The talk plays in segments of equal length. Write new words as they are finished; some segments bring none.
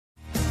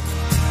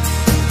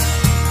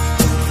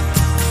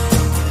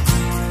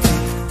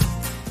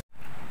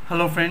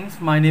Hello friends,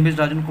 my name is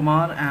Rajan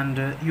Kumar and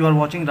you are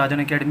watching Rajan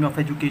academy of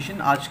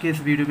education. आज के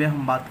इस video में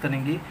हम बात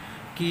करेंगे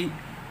कि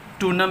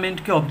टूर्नामेंट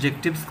के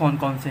ऑब्जेक्टिव्स कौन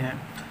कौन से हैं।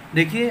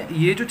 देखिए,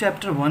 ये जो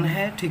चैप्टर 1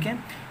 है, ठीक है,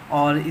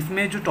 और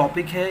इसमें जो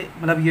टॉपिक है,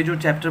 मतलब ये जो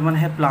चैप्टर 1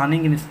 है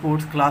planning in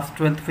sports class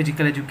 12th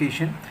physical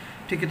education,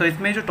 ठीक है। तो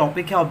इसमें जो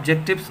टॉपिक है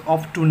ऑब्जेक्टिव्स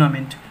ऑफ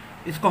टूर्नामेंट,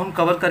 इसको हम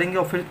कवर करेंगे,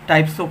 और फिर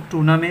टाइप्स ऑफ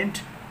टूर्नामेंट,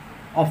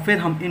 और फिर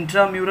हम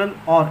इंट्राम्यूरल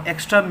और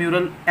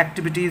एक्स्ट्राम्यूरल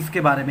एक्टिविटीज़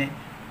के बारे में,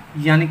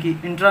 यानी कि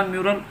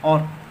इंट्राम्यूरल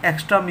और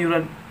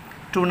एक्स्ट्राम्यूरल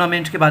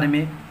टूर्नामेंट के बारे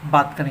में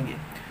बात करेंगे।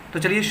 तो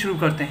चलिए शुरू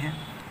करते हैं।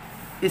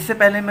 इससे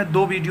पहले मैं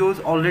 2 वीडियोस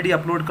ऑलरेडी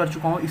अपलोड कर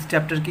चुका हूँ इस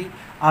चैप्टर की,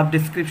 आप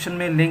डिस्क्रिप्शन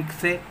में लिंक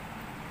से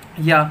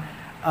या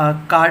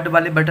कार्ड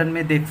वाले बटन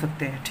में देख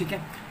सकते हैं, ठीक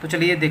है। तो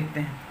चलिए देखते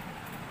हैं।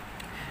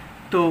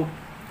 तो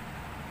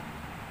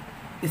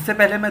इससे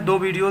पहले मैं 2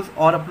 वीडियोस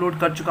और अपलोड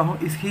कर चुका हूँ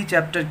इस ही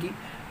चैप्टर की,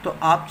 तो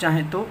आप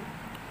चाहें तो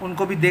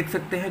उनको भी देख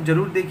सकते हैं।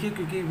 ज़रूर देखिए,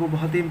 क्योंकि वो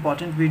बहुत ही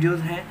इंपॉर्टेंट वीडियोस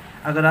हैं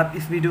अगर आप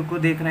इस वीडियो को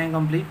देख रहे हैं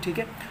कंप्लीट, ठीक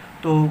है।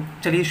 तो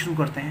चलिए शुरू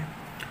करते हैं।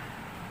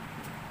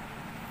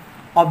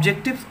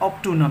 ऑब्जेक्टिव्स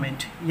ऑफ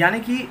टूर्नामेंट, यानी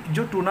कि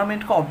जो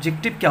टूर्नामेंट का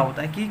ऑब्जेक्टिव क्या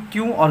होता है, कि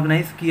क्यों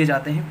ऑर्गेनाइज़ किए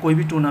जाते हैं, कोई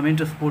भी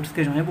टूर्नामेंट स्पोर्ट्स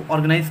के जो हैं वो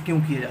ऑर्गेनाइज़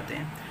क्यों किए जाते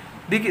हैं।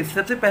 देखिए,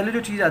 सबसे पहले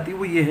जो चीज़ आती है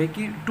वो ये है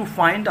कि to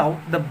find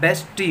out the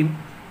best team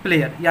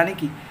player, यानी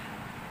कि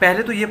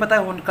पहले तो ये पता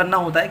करना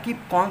होता है कि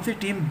कौन सी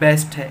टीम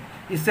बेस्ट है।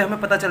 इससे हमें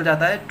पता चल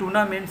जाता है,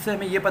 टूर्नामेंट से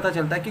हमें ये पता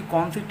चलता है कि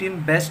कौन सी टीम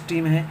बेस्ट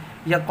टीम है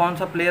या कौन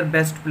सा प्लेयर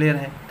बेस्ट प्लेयर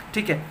है,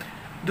 ठीक है।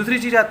 दूसरी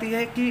चीज़ आती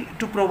है कि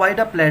to provide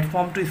a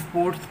platform to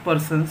sports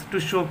persons to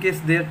showcase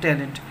their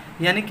talent,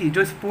 यानी कि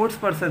जो स्पोर्ट्स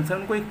पर्सनस हैं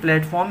उनको एक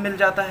प्लेटफॉर्म मिल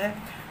जाता है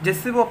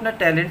जिससे वो अपना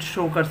टैलेंट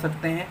शो कर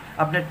सकते हैं,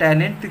 अपना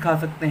टैलेंट दिखा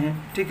सकते हैं,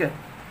 ठीक है।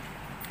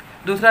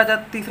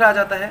 तीसरा आ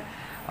जाता है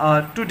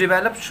to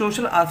develop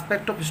social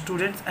aspect of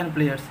students and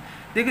players.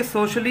 देखिए,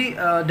 सोशली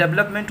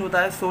डेवलपमेंट होता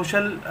है,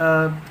 सोशल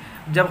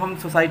जब हम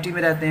सोसाइटी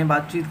में रहते हैं,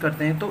 बातचीत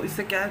करते हैं, तो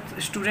इससे क्या है,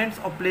 स्टूडेंट्स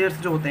और प्लेयर्स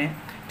जो होते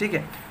हैं, ठीक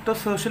है, तो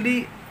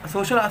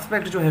सोशल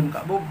आस्पेक्ट जो है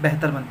उनका वो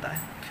बेहतर बनता है।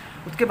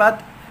 उसके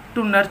बाद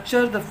to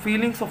nurture the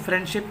feelings of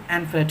friendship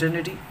and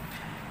fraternity,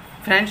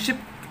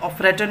 friendship और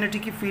फ्रेटर्निटी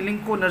की फीलिंग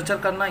को नर्चर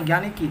करना,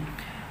 यानी कि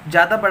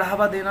ज़्यादा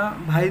बढ़ावा देना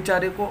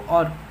भाईचारे को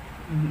और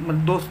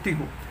दोस्ती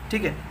को,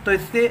 ठीक है। तो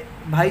इससे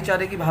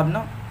भाईचारे की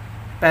भावना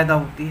पैदा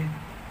होती है।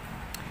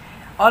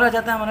 और आ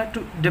जाता है हमारा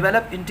टू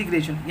डेवलप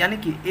इंटीग्रेशन, यानी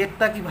कि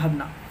एकता की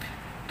भावना।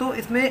 तो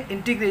इसमें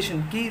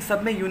इंटीग्रेशन की,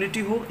 सब में यूनिटी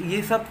हो,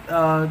 ये सब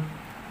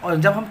और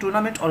जब हम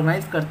टूर्नामेंट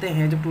ऑर्गेनाइज़ करते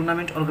हैं, जब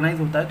टूर्नामेंट ऑर्गेनाइज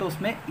होता है तो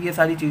उसमें ये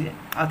सारी चीज़ें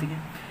आती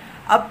हैं।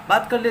 अब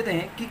बात कर लेते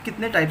हैं कि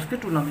कितने टाइप्स के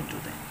टूर्नामेंट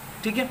होते हैं,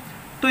 ठीक है।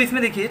 तो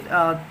इसमें देखिए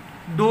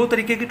 2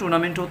 तरीके के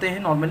टूर्नामेंट होते हैं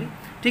नॉर्मली,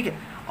 ठीक है।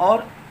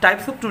 और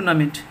टाइप्स ऑफ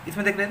टूर्नामेंट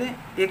इसमें देख लेते हैं।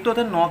 एक तो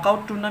होता है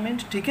नॉकआउट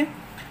टूर्नामेंट, ठीक है।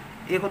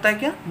 एक होता है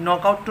क्या,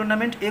 नॉकआउट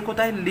टूर्नामेंट। एक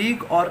होता है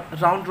लीग और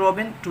राउंड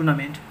रॉबिन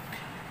टूर्नामेंट,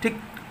 ठीक।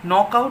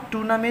 नॉकआउट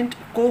टूर्नामेंट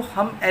को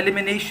हम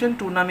एलिमिनेशन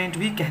टूर्नामेंट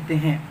भी कहते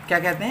हैं। क्या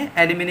कहते हैं?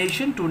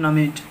 Elimination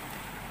tournament.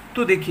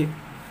 तो देखिए,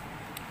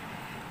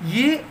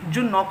 ये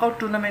जो नॉकआउट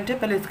टूर्नामेंट है,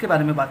 पहले इसके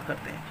बारे में बात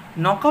करते हैं।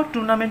 नॉकआउट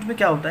टूर्नामेंट में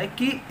क्या होता है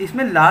कि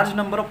इसमें लार्ज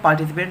नंबर ऑफ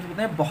पार्टिसिपेंट्स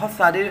होते हैं, बहुत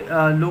सारे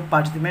लोग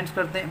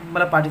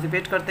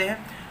पार्टिसिपेट करते हैं,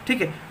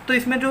 ठीक है। तो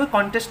इसमें जो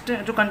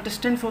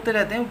कंटेस्टेंट्स होते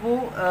रहते हैं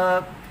वो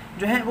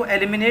जो है वो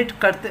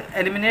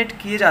एलिमिनेट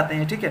किए जाते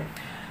हैं, ठीक है।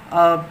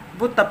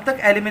 वो तब तक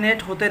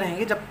एलिमिनेट होते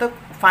रहेंगे जब तक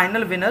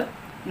फाइनल विनर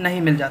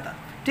नहीं मिल जाता,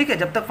 ठीक है।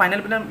 जब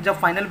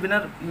फाइनल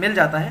विनर मिल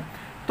जाता है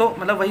तो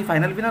मतलब वही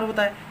फाइनल विनर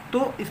होता है।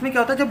 तो इसमें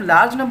क्या होता है, जब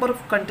लार्ज नंबर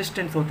ऑफ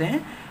कंटेस्टेंट्स होते हैं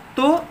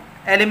तो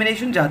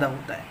एलिमिनेशन ज़्यादा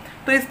होता है।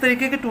 तो इस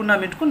तरीके के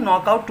टूर्नामेंट को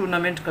नॉकआउट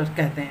टूर्नामेंट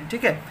कहते हैं,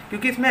 ठीक है,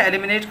 क्योंकि इसमें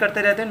एलिमिनेट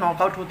करते रहते हैं,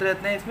 नॉकआउट होते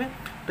रहते हैं इसमें।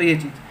 तो ये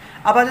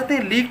चीज़। अब आ जाते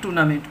हैं लीग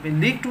टूर्नामेंट पे।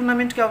 लीग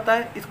टूर्नामेंट क्या होता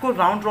है, इसको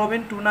राउंड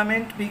रॉबिन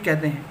टूर्नामेंट भी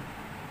कहते हैं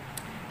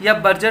या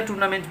बर्जर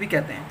टूर्नामेंट भी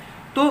कहते हैं।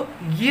 तो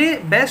ये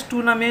बेस्ट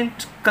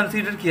टूर्नामेंट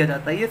कंसीडर किया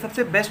जाता है, ये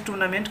सबसे बेस्ट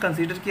टूर्नामेंट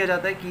कंसीडर किया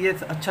जाता है कि ये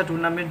अच्छा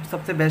टूर्नामेंट,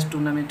 सबसे बेस्ट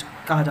टूर्नामेंट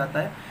कहा जाता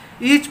है।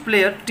 Each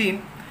player team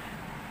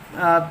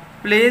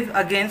pledge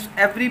against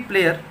every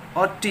player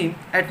और टीम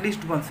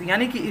एटलीस्ट वंस,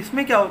 यानी कि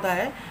इसमें क्या होता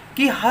है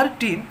कि हर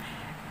टीम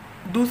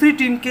दूसरी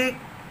टीम के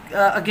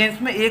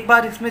अगेंस्ट में एक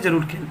बार इसमें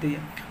ज़रूर खेलती है।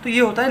 तो ये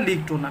होता है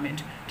लीग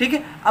टूर्नामेंट, ठीक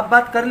है। अब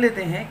बात कर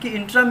लेते हैं कि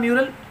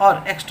इंट्राम्यूरल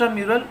और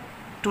एक्स्ट्राम्यूरल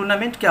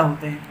टूर्नामेंट क्या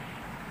होते हैं।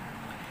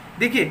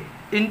 देखिए,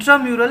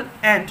 इंट्राम्यूरल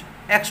एंड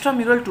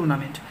एक्स्ट्राम्यूरल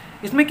टूर्नामेंट,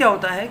 इसमें क्या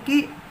होता है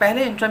कि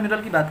पहले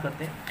इंट्राम्यूरल की बात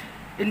करते हैं।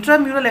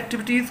 इंट्राम्यूरल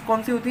एक्टिविटीज़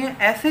कौन सी होती हैं?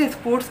 ऐसे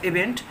स्पोर्ट्स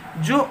इवेंट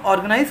जो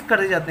ऑर्गेनाइज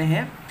करे जाते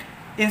हैं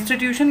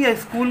इंस्टीट्यूशन या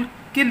स्कूल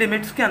की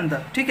लिमिट्स के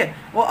अंदर, ठीक है।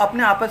 वो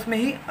अपने आपस में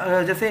ही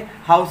जैसे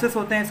हाउसेस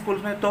होते हैं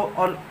स्कूल में, तो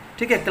और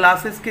ठीक है,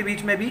 क्लासेस के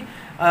बीच में भी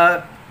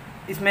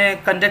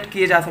इसमें कंडक्ट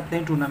किए जा सकते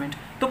हैं टूर्नामेंट।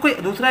 तो कोई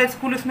दूसरा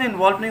स्कूल इसमें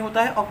इन्वॉल्व नहीं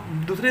होता है और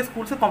दूसरे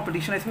स्कूल से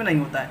कंपटीशन इसमें नहीं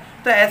होता है।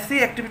 तो ऐसी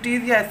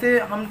एक्टिविटीज़ या ऐसे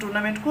हम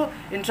टूर्नामेंट को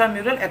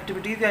इंट्राम्यूरल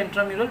एक्टिविटीज़ या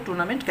इंट्राम्यूरल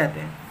टूर्नामेंट कहते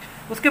हैं।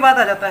 उसके बाद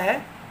आ जाता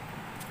है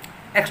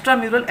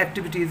एक्स्ट्राम्यूरल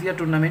एक्टिविटीज़ या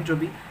टूर्नामेंट जो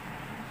भी।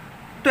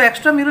 तो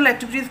एक्स्ट्राम्यूरल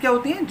एक्टिविटीज़ क्या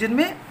होती हैं,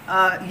 जिनमें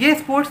ये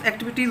स्पोर्ट्स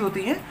एक्टिविटीज़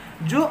होती हैं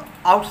जो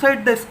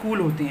आउटसाइड द स्कूल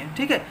होती हैं,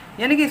 ठीक है,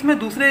 यानी कि इसमें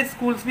दूसरे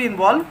स्कूल्स भी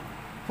इन्वॉल्व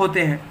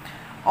होते हैं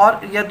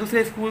और या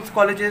दूसरे स्कूल्स,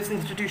 कॉलेजेस,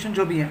 इंस्टीट्यूशन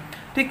जो भी हैं,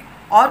 ठीक।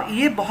 और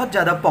ये बहुत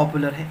ज़्यादा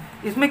पॉपुलर है।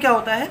 इसमें क्या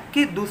होता है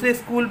कि दूसरे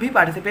स्कूल भी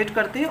पार्टिसिपेट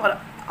करते हैं और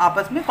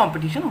आपस में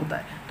कंपटीशन होता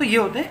है। तो ये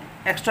होते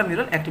हैं एक्स्ट्रा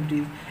म्यूरल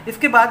एक्टिविटीज़।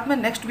 इसके बाद मैं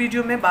नेक्स्ट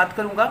वीडियो में बात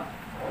करूँगा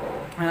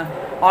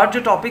और जो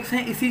टॉपिक्स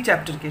हैं इसी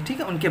चैप्टर के, ठीक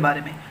है, उनके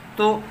बारे में।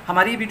 तो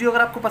हमारी वीडियो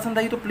अगर आपको पसंद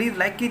आई तो प्लीज़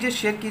लाइक कीजिए,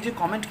 शेयर कीजिए,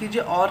 कमेंट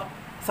कीजिए और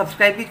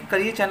सब्सक्राइब भी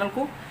करिए चैनल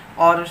को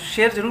और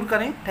शेयर ज़रूर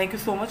करें। Thank you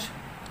so much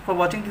for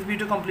watching this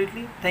video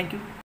completely. Thank you.